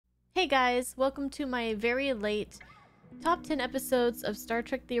Hey guys, welcome to my very late top 10 episodes of Star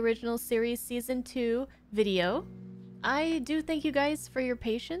Trek The Original Series Season 2 video. I do thank you guys for your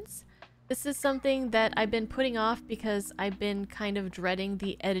patience. This is something that I've been putting off because I've been kind of dreading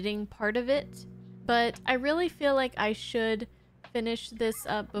the editing part of it. But I really feel like I should finish this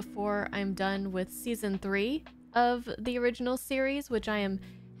up before I'm done with Season 3 of the original series, which I am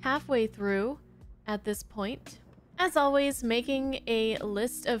halfway through at this point. As always, making a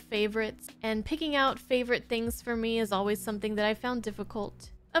list of favorites and picking out favorite things for me is always something that I found difficult.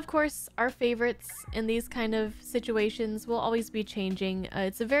 Of course, our favorites in these kind of situations will always be changing.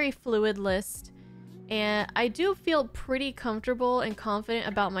 It's a very fluid list, and I do feel pretty comfortable and confident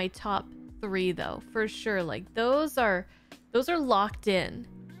about my top 3 though, for sure. Like those are locked in.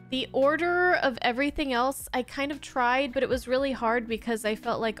 The order of everything else I kind of tried, but it was really hard because I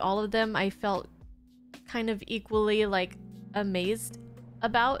felt like all of them I felt kind of equally like amazed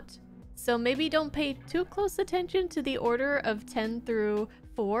about. So maybe don't pay too close attention to the order of 10 through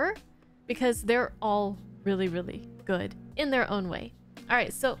 4 because they're all really good in their own way. All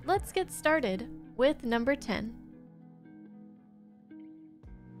right, so let's get started with number 10.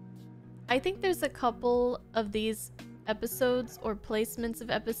 I think there's a couple of these episodes or placements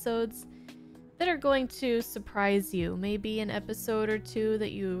of episodes that are going to surprise you. Maybe an episode or two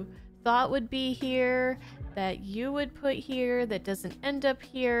that you thought would be here, that you would put here, that doesn't end up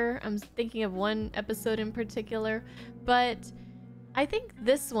here. I'm thinking of one episode in particular, but I think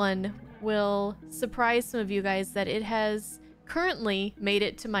this one will surprise some of you guys that it has currently made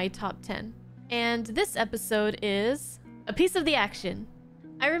it to my top 10. And this episode is a piece of the action.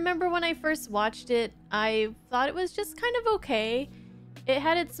 I remember when I first watched it, I thought it was just kind of okay. It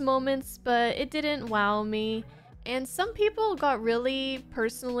had its moments, but it didn't wow me. And some people got really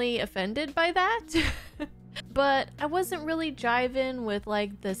personally offended by that. But I wasn't really jiving with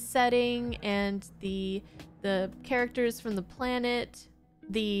like the setting and the characters from the planet,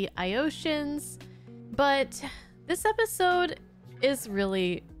 the Iosians. But this episode is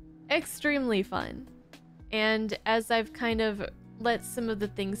really extremely fun. And as I've kind of let some of the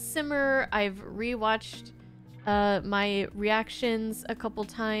things simmer, I've rewatched my reactions a couple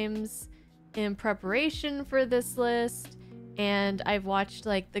times in preparation for this list, and I've watched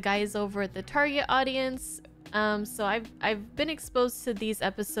like the guys over at the target audience, so I've been exposed to these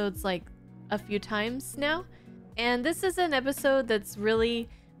episodes like a few times now, and this is an episode that's really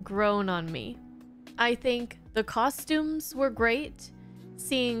grown on me. I think the costumes were great.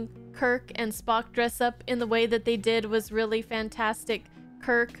 Seeing Kirk and Spock dress up in the way that they did was really fantastic.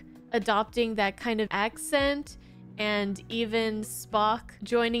 Kirk adopting that kind of accent, and even Spock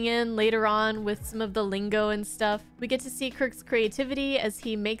joining in later on with some of the lingo and stuff. We get to see Kirk's creativity as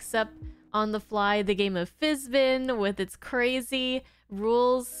he makes up on the fly the game of Fizbin with its crazy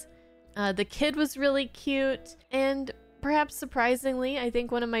rules. The kid was really cute, and perhaps surprisingly, I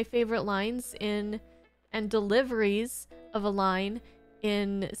think one of my favorite lines and deliveries of a line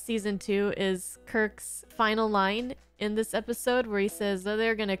in season 2 is Kirk's final line in this episode, where he says, "Oh,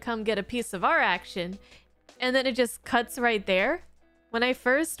 they're gonna come get a piece of our action." And then it just cuts right there. When I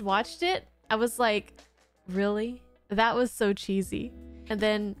first watched it, I was like, really? That was so cheesy. And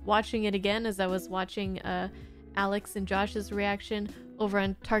then watching it again as I was watching Alex and Josh's reaction over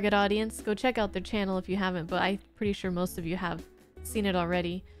on Target Audience. Go check out their channel if you haven't, but I'm pretty sure most of you have seen it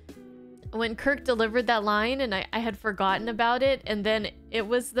already. When Kirk delivered that line and I had forgotten about it, and then it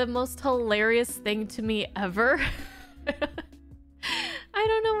was the most hilarious thing to me ever. I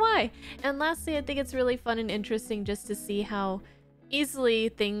don't know why. And lastly, I think it's really fun and interesting just to see how easily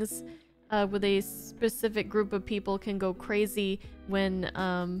things with a specific group of people can go crazy when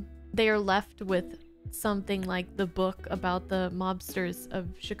they are left with something like the book about the mobsters of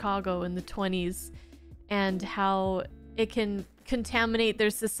Chicago in the 20s, and how it can contaminate their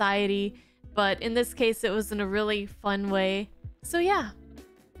society. But in this case, it was in a really fun way. So yeah.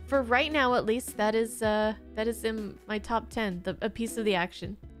 For right now, at least, that is in my top 10, a piece of the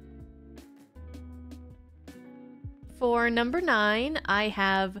action. For number 9, I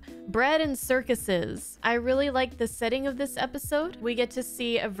have Bread and Circuses. I really like the setting of this episode. We get to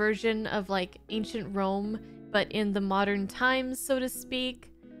see a version of like ancient Rome, but in the modern times, so to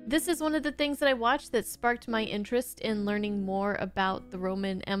speak. This is one of the things that I watched that sparked my interest in learning more about the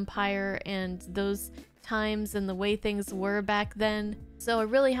Roman Empire and those times and the way things were back then. So I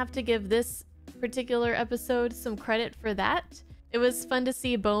really have to give this particular episode some credit for that. It was fun to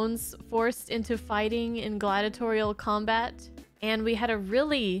see Bones forced into fighting in gladiatorial combat, and we had a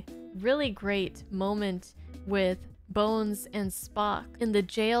really great moment with Bones and Spock in the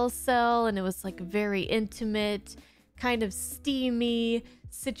jail cell, and it was like very intimate, kind of steamy,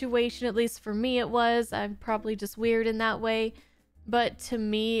 situation, at least for me it was. I'm probably just weird in that way. But to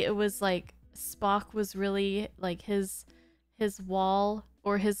me, it was like Spock was really like his wall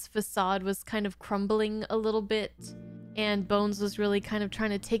or his facade was kind of crumbling a little bit. And Bones was really kind of trying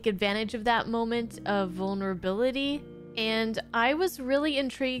to take advantage of that moment of vulnerability. And I was really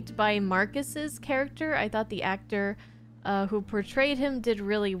intrigued by Marcus's character. I thought the actor who portrayed him did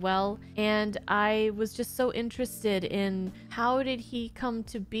really well, and I was just so interested in how did he come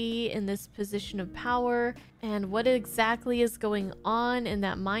to be in this position of power and what exactly is going on in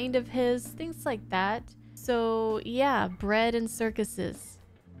that mind of his, things like that. So yeah, bread and circuses.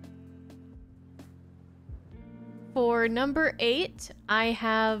 For number 8, I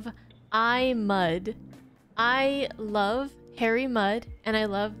have I Mudd. I love Harry Mudd, and I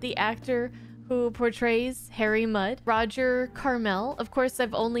love the actor who portrays Harry Mudd, Roger Carmel. Of course,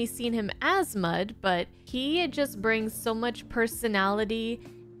 I've only seen him as Mudd, but he just brings so much personality,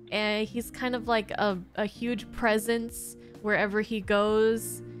 and he's kind of like a huge presence wherever he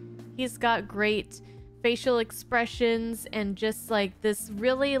goes. He's got great facial expressions and just like this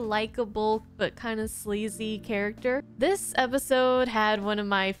really likable but kind of sleazy character. This episode had one of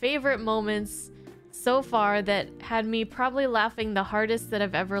my favorite moments so far that had me probably laughing the hardest that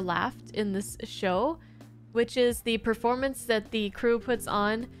I've ever laughed in this show, which is the performance that the crew puts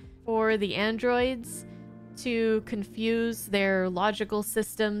on for the androids to confuse their logical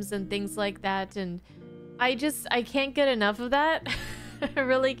systems and things like that. And I can't get enough of that. I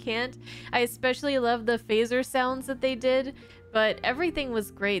really can't. I especially love the phaser sounds that they did, but everything was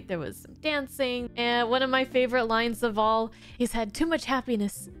great. There was some dancing, and one of my favorite lines of all, he's had too much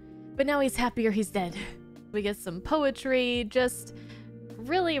happiness, but now he's happier he's dead. We get some poetry, just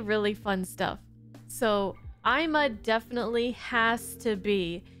really, really fun stuff. So Ima definitely has to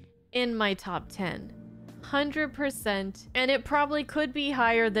be in my top 10. 100%. And it probably could be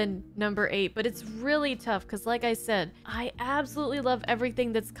higher than number 8, but it's really tough because like I said, I absolutely love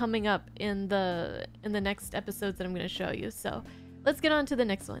everything that's coming up in the next episodes that I'm going to show you. So let's get on to the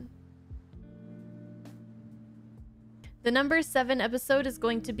next one. The number 7 episode is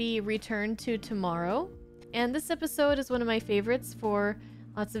going to be Return to Tomorrow. And this episode is one of my favorites for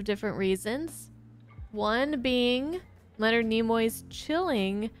lots of different reasons. One being Leonard Nimoy's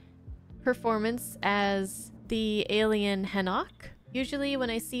chilling performance as the alien Henoch. Usually when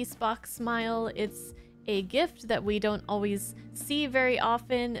I see Spock smile, it's a gift that we don't always see very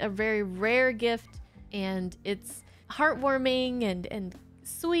often, a very rare gift, and it's heartwarming and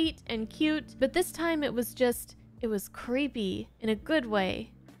sweet and cute. But this time it was creepy in a good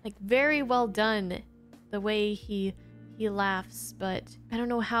way. Like very well done, the way he laughs, but I don't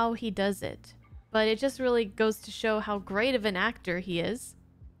know how he does it. But it just really goes to show how great of an actor he is.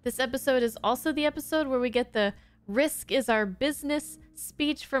 This episode is also the episode where we get the "Risk is our business"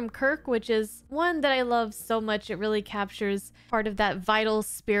 speech from Kirk, which is one that I love so much. It really captures part of that vital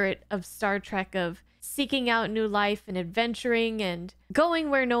spirit of Star Trek of seeking out new life and adventuring and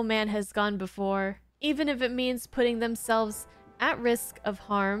going where no man has gone before, even if it means putting themselves at risk of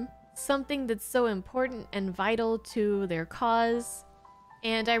harm, something that's so important and vital to their cause.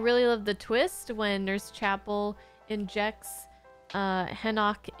 And I really love the twist when Nurse Chapel injects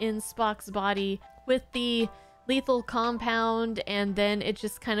Henoch in Spock's body with the lethal compound, and then it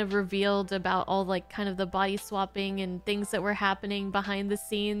just kind of revealed about all like kind of the body swapping and things that were happening behind the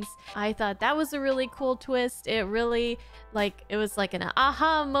scenes. I thought that was a really cool twist. It really it was like an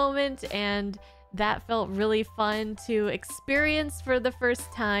aha moment, and that felt really fun to experience for the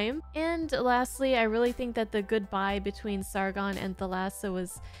first time. And lastly, I really think that the goodbye between Sargon and Thalassa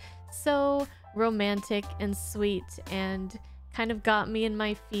was so romantic and sweet and kind of got me in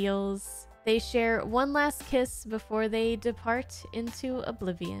my feels. They share one last kiss before they depart into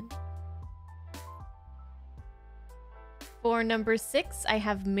oblivion. For number 6, I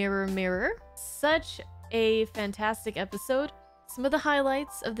have Mirror Mirror. Such a fantastic episode. Some of the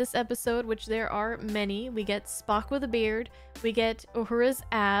highlights of this episode, which there are many, we get Spock with a beard, we get Uhura's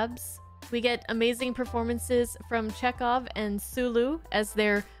abs, we get amazing performances from Chekhov and Sulu as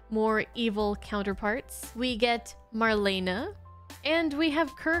their more evil counterparts. We get Marlena, and we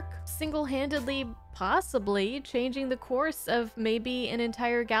have Kirk single-handedly possibly changing the course of maybe an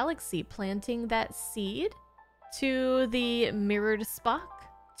entire galaxy, planting that seed to the mirrored Spock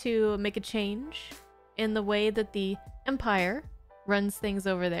to make a change in the way that the Empire runs things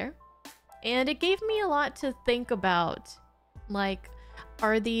over there. And it gave me a lot to think about. Like,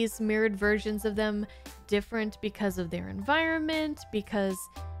 are these mirrored versions of them different because of their environment? Because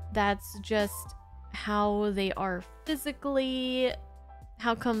that's just how they are physically?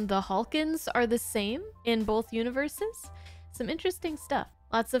 How come the Halkans are the same in both universes? Some interesting stuff.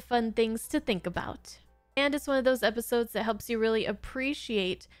 Lots of fun things to think about. And it's one of those episodes that helps you really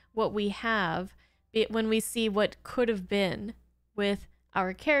appreciate what we have when we see what could have been with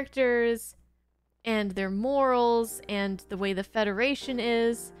our characters and their morals and the way the Federation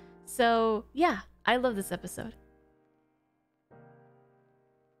is. So yeah, I love this episode.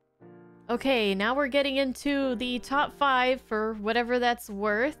 Okay, now we're getting into the top 5 for whatever that's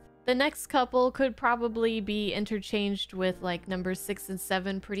worth. The next couple could probably be interchanged with like number 6 and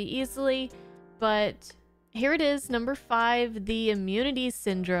 7 pretty easily, but here it is, number 5, the immunity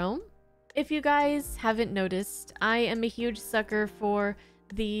syndrome. If you guys haven't noticed, I am a huge sucker for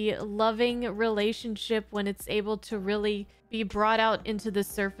the loving relationship when it's able to really be brought out into the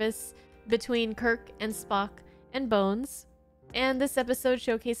surface between Kirk and Spock and Bones. And this episode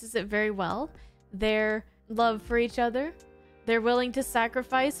showcases it very well. Their love for each other. They're willing to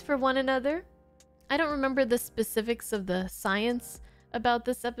sacrifice for one another. I don't remember the specifics of the science about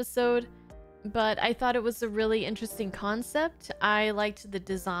this episode, but I thought it was a really interesting concept. I liked the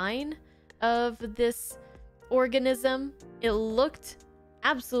design of this organism. It looked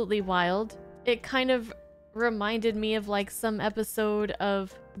absolutely wild. It kind of reminded me of like some episode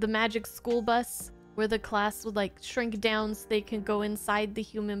of the Magic School Bus where the class would like shrink down so they can go inside the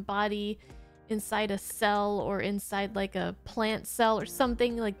human body, inside a cell or inside like a plant cell or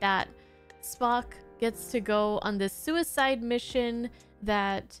something like that. Spock gets to go on this suicide mission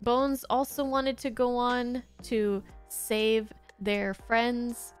that Bones also wanted to go on to save their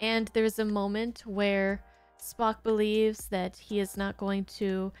friends. And there's a moment where Spock believes that he is not going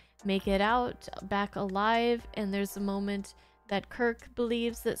to make it out back alive, and there's a moment that Kirk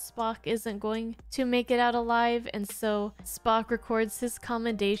believes that Spock isn't going to make it out alive, and so Spock records his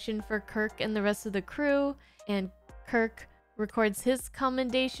commendation for Kirk and the rest of the crew, and Kirk records his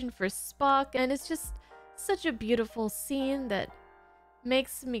commendation for Spock, and it's just such a beautiful scene that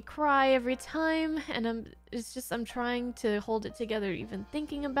makes me cry every time, and I'm trying to hold it together even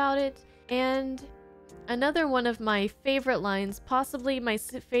thinking about it. And another one of my favorite lines, possibly my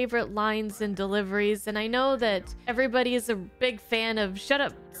favorite lines and deliveries, and I know that everybody is a big fan of "Shut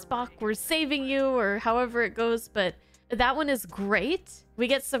up, Spock, we're saving you," or however it goes, but that one is great. We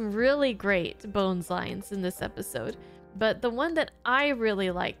get some really great Bones lines in this episode, but the one that I really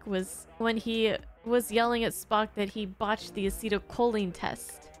like was when he was yelling at Spock that he botched the acetylcholine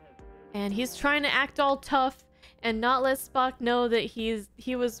test, and he's trying to act all tough and not let Spock know that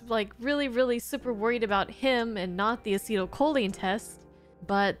he was like really super worried about him and not the acetylcholine test.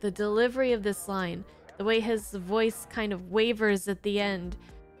 But the delivery of this line, the way his voice kind of wavers at the end,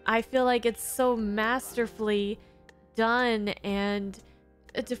 I feel like it's so masterfully done. And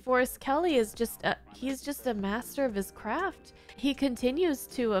DeForest Kelley is he's just a master of his craft. He continues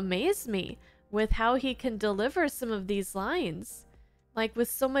to amaze me with how he can deliver some of these lines, like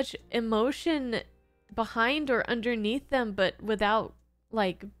with so much emotion behind or underneath them, but without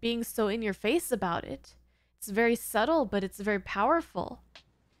like being so in your face about it. It's very subtle, but it's very powerful.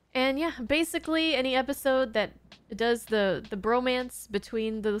 And yeah, basically any episode that does the bromance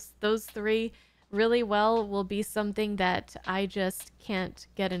between those three really well will be something that I just can't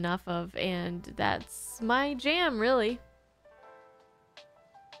get enough of, and that's my jam, really.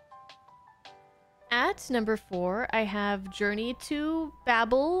 At number 4, I have Journey to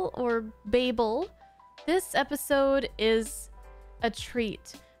Babel or Babel. This episode is a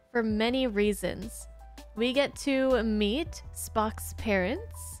treat for many reasons. We get to meet Spock's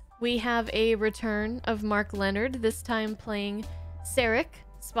parents. We have a return of Mark Leonard, this time playing Sarek,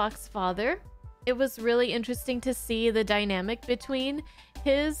 Spock's father. It was really interesting to see the dynamic between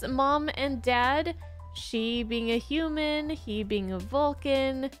his mom and dad, she being a human, he being a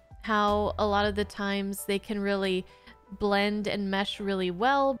Vulcan, how a lot of the times they can really blend and mesh really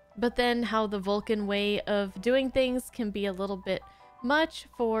well, but then how the Vulcan way of doing things can be a little bit much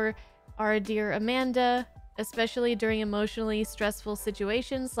for our dear Amanda, especially during emotionally stressful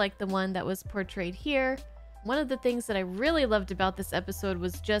situations like the one that was portrayed here. One of the things that I really loved about this episode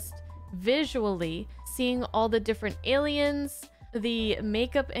was just visually seeing all the different aliens. The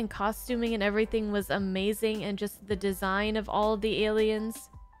makeup and costuming and everything was amazing, and just the design of all of the aliens.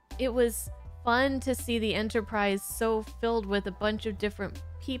 It was fun to see the Enterprise so filled with a bunch of different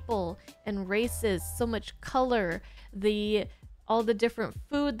people and races, so much color, all the different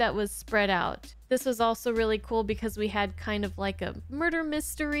food that was spread out. This was also really cool because we had kind of like a murder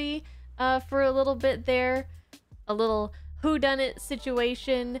mystery for a little bit there, a little whodunit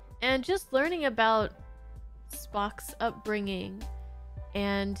situation, and just learning about Spock's upbringing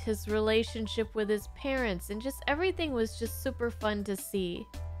and his relationship with his parents, and just everything was just super fun to see.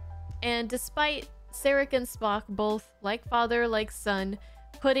 And despite Sarek and Spock both, like father, like son,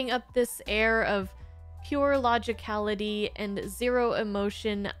 putting up this air of pure logicality and zero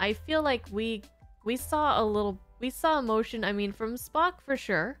emotion. I feel like we saw emotion, I mean, from Spock for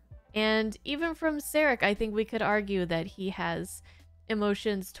sure. And even from Sarek, I think we could argue that he has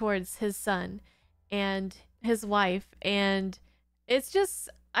emotions towards his son and his wife, and it's just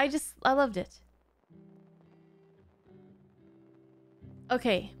I loved it.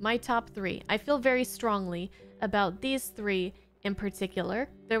 Okay, my top 3. I feel very strongly about these 3 in particular.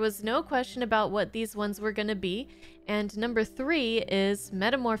 There was no question about what these ones were going to be, and number 3 is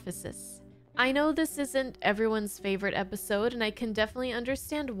Metamorphosis. I know this isn't everyone's favorite episode, and I can definitely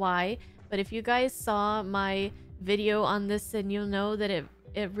understand why, but if you guys saw my video on this, then you'll know that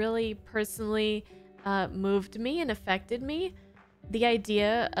it really personally moved me and affected me. The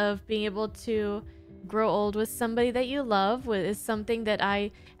idea of being able to grow old with somebody that you love is something that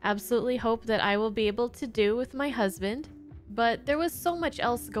I absolutely hope that I will be able to do with my husband. But there was so much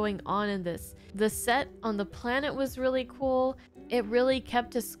else going on in this. The set on the planet was really cool. It really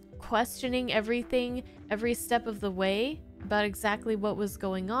kept us questioning everything every step of the way about exactly what was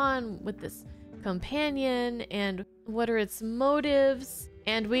going on with this companion and what are its motives.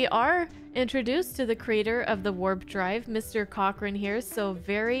 And we are introduced to the creator of the warp drive, Mr. Cochrane here, so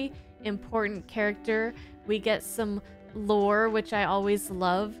very important character. We get some lore, which I always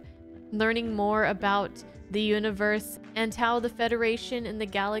love, learning more about the universe and how the Federation and the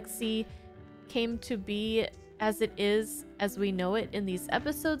galaxy came to be as it is, as we know it in these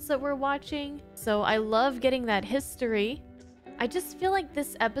episodes that we're watching. So I love getting that history. I just feel like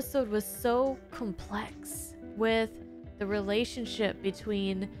this episode was so complex with the relationship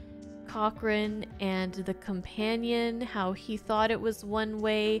between Cochrane and the companion, how he thought it was one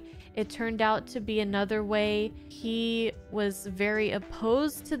way, it turned out to be another way. He was very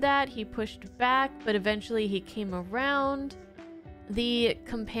opposed to that. He pushed back, but eventually he came around. The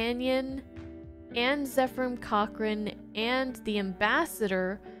companion and Zefram Cochrane and the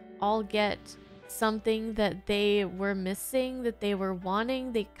ambassador all get something that they were missing, that they were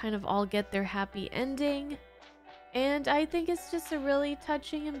wanting. They kind of all get their happy ending. And I think it's just a really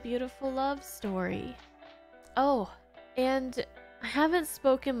touching and beautiful love story. Oh, and I haven't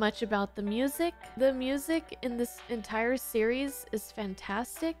spoken much about the music. The music in this entire series is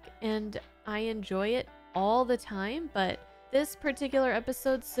fantastic, and I enjoy it all the time, but this particular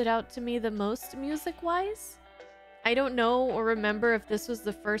episode stood out to me the most music-wise. I don't know or remember if this was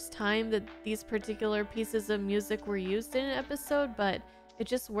the first time that these particular pieces of music were used in an episode, but it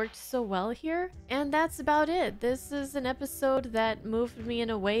just worked so well here. And that's about it. This is an episode that moved me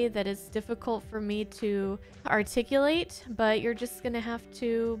in a way that is difficult for me to articulate, but you're just gonna have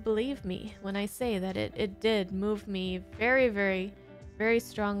to believe me when I say that it did move me very, very, very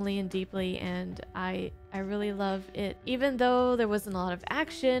strongly and deeply, and I really love it. Even though there wasn't a lot of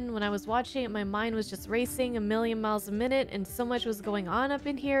action, when I was watching it, my mind was just racing a million miles a minute, and so much was going on up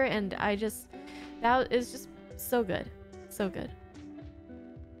in here, and that is just so good. So good.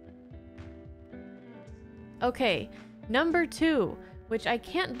 Okay, number 2, which I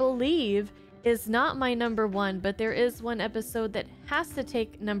can't believe is not my number 1, but there is one episode that has to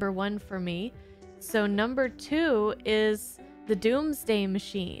take number 1 for me. So number 2 is The Doomsday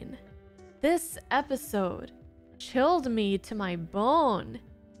Machine. This episode chilled me to my bone.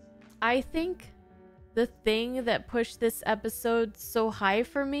 I think the thing that pushed this episode so high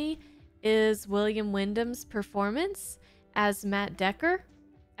for me is William Wyndham's performance as Matt Decker,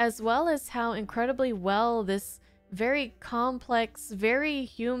 as well as how incredibly well this very complex, very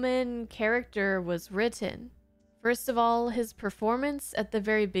human character was written. First of all, his performance at the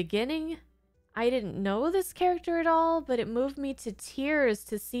very beginning. I didn't know this character at all, but it moved me to tears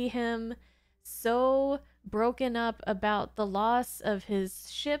to see him so broken up about the loss of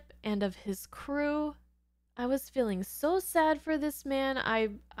his ship and of his crew. I was feeling so sad for this man.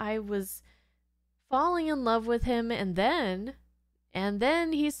 I was falling in love with him, and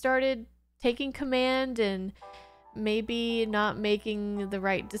then he started taking command and maybe not making the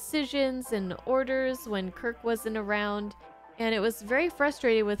right decisions and orders when Kirk wasn't around. And it was very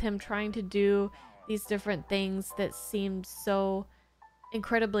frustrating with him trying to do these different things that seemed so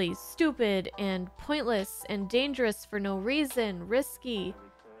incredibly stupid and pointless and dangerous for no reason, risky,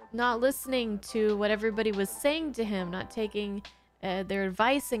 not listening to what everybody was saying to him, not taking their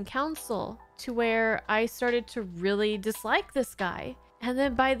advice and counsel, to where I started to really dislike this guy. And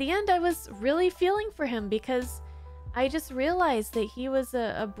then by the end, I was really feeling for him because I just realized that he was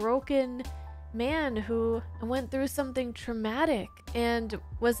a broken man who went through something traumatic and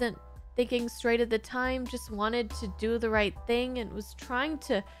wasn't thinking straight at the time, just wanted to do the right thing and was trying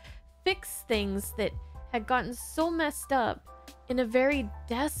to fix things that had gotten so messed up in a very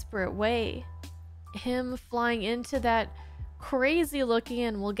desperate way. Him flying into that crazy looking,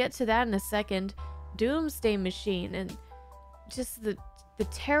 and we'll get to that in a second, doomsday machine, and just the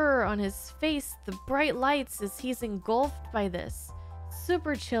terror on his face, the bright lights as he's engulfed by this.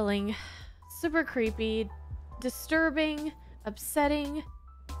 Super chilling, super creepy, disturbing, upsetting,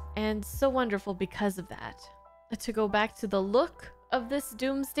 and so wonderful because of that. To go back to the look of this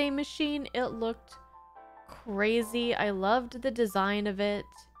doomsday machine, it looked crazy. I loved the design of it.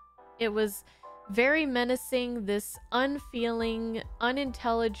 It was very menacing, this unfeeling,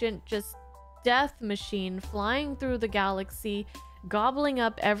 unintelligent, just death machine flying through the galaxy, gobbling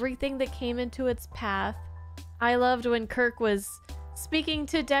up everything that came into its path. I loved when Kirk was speaking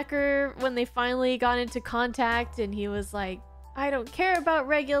to Decker when they finally got into contact, and he was like, I don't care about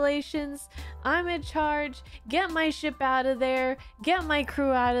regulations, I'm in charge, get my ship out of there, get my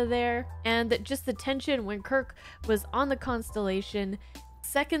crew out of there. And that just the tension when Kirk was on the Constellation,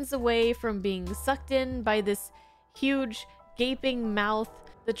 seconds away from being sucked in by this huge gaping mouth.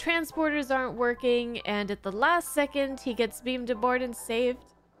 The transporters aren't working, and at the last second he gets beamed aboard and saved.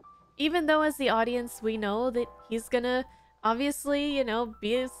 Even though as the audience we know that he's gonna obviously, you know,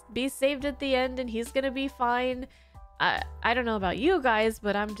 be saved at the end and he's gonna be fine. I don't know about you guys,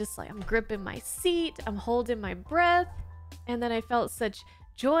 but I'm just like, I'm gripping my seat, I'm holding my breath. And then I felt such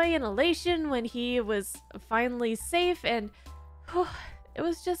joy and elation when he was finally safe, and it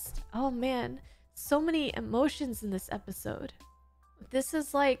was just, oh man, so many emotions in this episode. This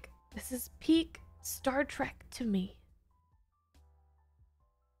is peak Star Trek to me.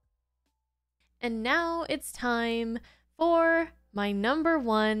 And now it's time for my number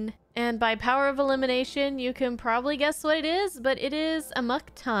one. And by power of elimination, you can probably guess what it is, but it is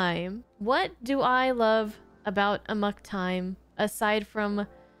Amok Time. What do I love about Amok Time aside from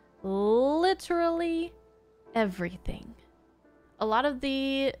literally everything? A lot of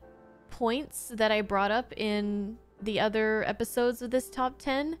the points that I brought up in the other episodes of this top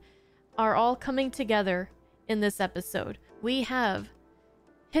 10 are all coming together in this episode. We have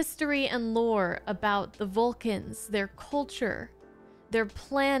history and lore about the Vulcans, their culture, their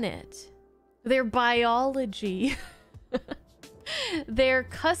planet, their biology, their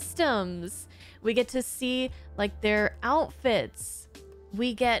customs. We get to see like their outfits.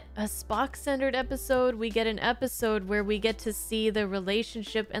 We get a Spock-centered episode. We get an episode where we get to see the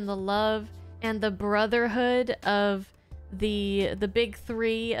relationship and the love and the brotherhood of the big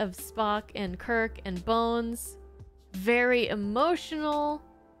three of Spock and Kirk and Bones. Very emotional.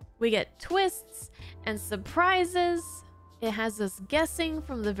 We get twists and surprises. It has us guessing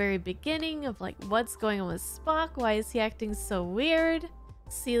from the very beginning of like what's going on with Spock. Why is he acting so weird?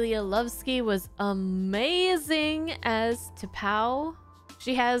 Celia Lovsky was amazing as T'Pau.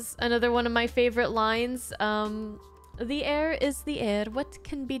 She has another one of my favorite lines. The air is the air. What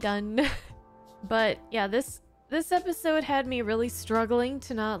can be done? But yeah, this episode had me really struggling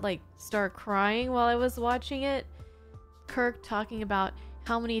to not like start crying while I was watching it. Kirk talking about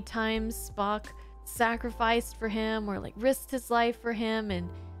how many times Spock sacrificed for him or like risked his life for him, and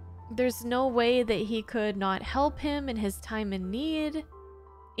there's no way that he could not help him in his time in need,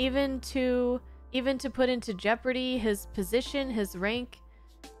 even to put into jeopardy his position, his rank,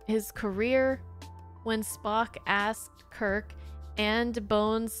 his career. When Spock asked Kirk and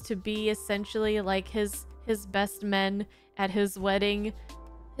Bones to be essentially like his best men at his wedding,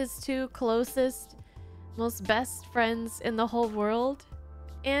 his two closest, most best friends in the whole world.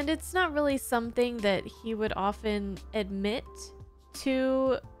 And it's not really something that he would often admit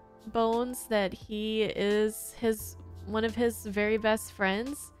to Bones, that he is one of his very best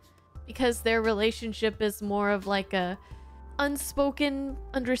friends, because their relationship is more of like a unspoken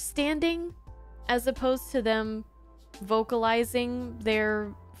understanding as opposed to them vocalizing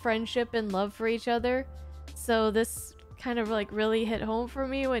their friendship and love for each other. So this kind of like really hit home for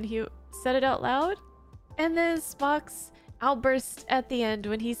me when he said it out loud. And then Spock's outburst at the end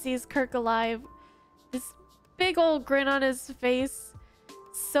when he sees Kirk alive, this big old grin on his face,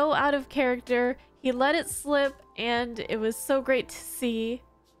 so out of character. He let it slip and it was so great to see.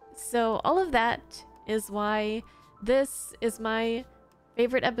 So all of that is why this is my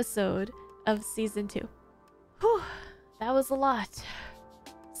favorite episode of season 2. Whew, that was a lot.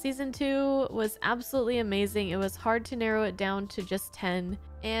 Season 2 was absolutely amazing. It was hard to narrow it down to just 10,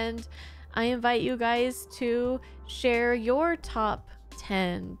 and I invite you guys to share your top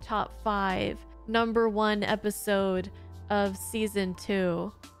 10, top 5, number 1 episode of season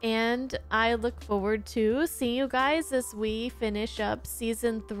 2. And I look forward to seeing you guys as we finish up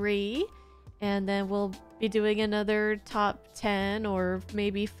season 3. And then we'll be doing another top 10 or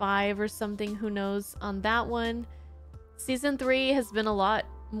maybe 5 or something, who knows, on that one. Season 3 has been a lot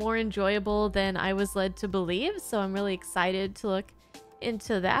more enjoyable than I was led to believe, so I'm really excited to look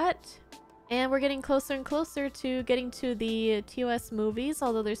into that. And we're getting closer and closer to getting to the TOS movies,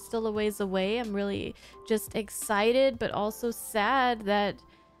 although they're still a ways away. I'm really just excited, but also sad that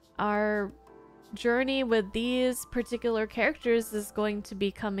our journey with these particular characters is going to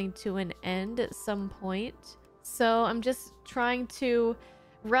be coming to an end at some point. So I'm just trying to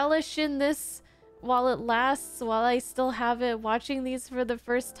relish in this while it lasts, while I still have it, watching these for the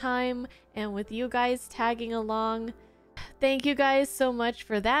first time and with you guys tagging along. Thank you guys so much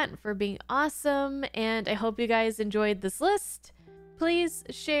for that, for being awesome, and I hope you guys enjoyed this list. Please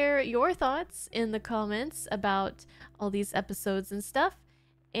share your thoughts in the comments about all these episodes and stuff,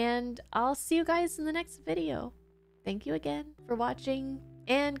 and I'll see you guys in the next video. Thank you again for watching,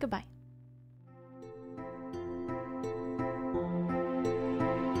 and goodbye.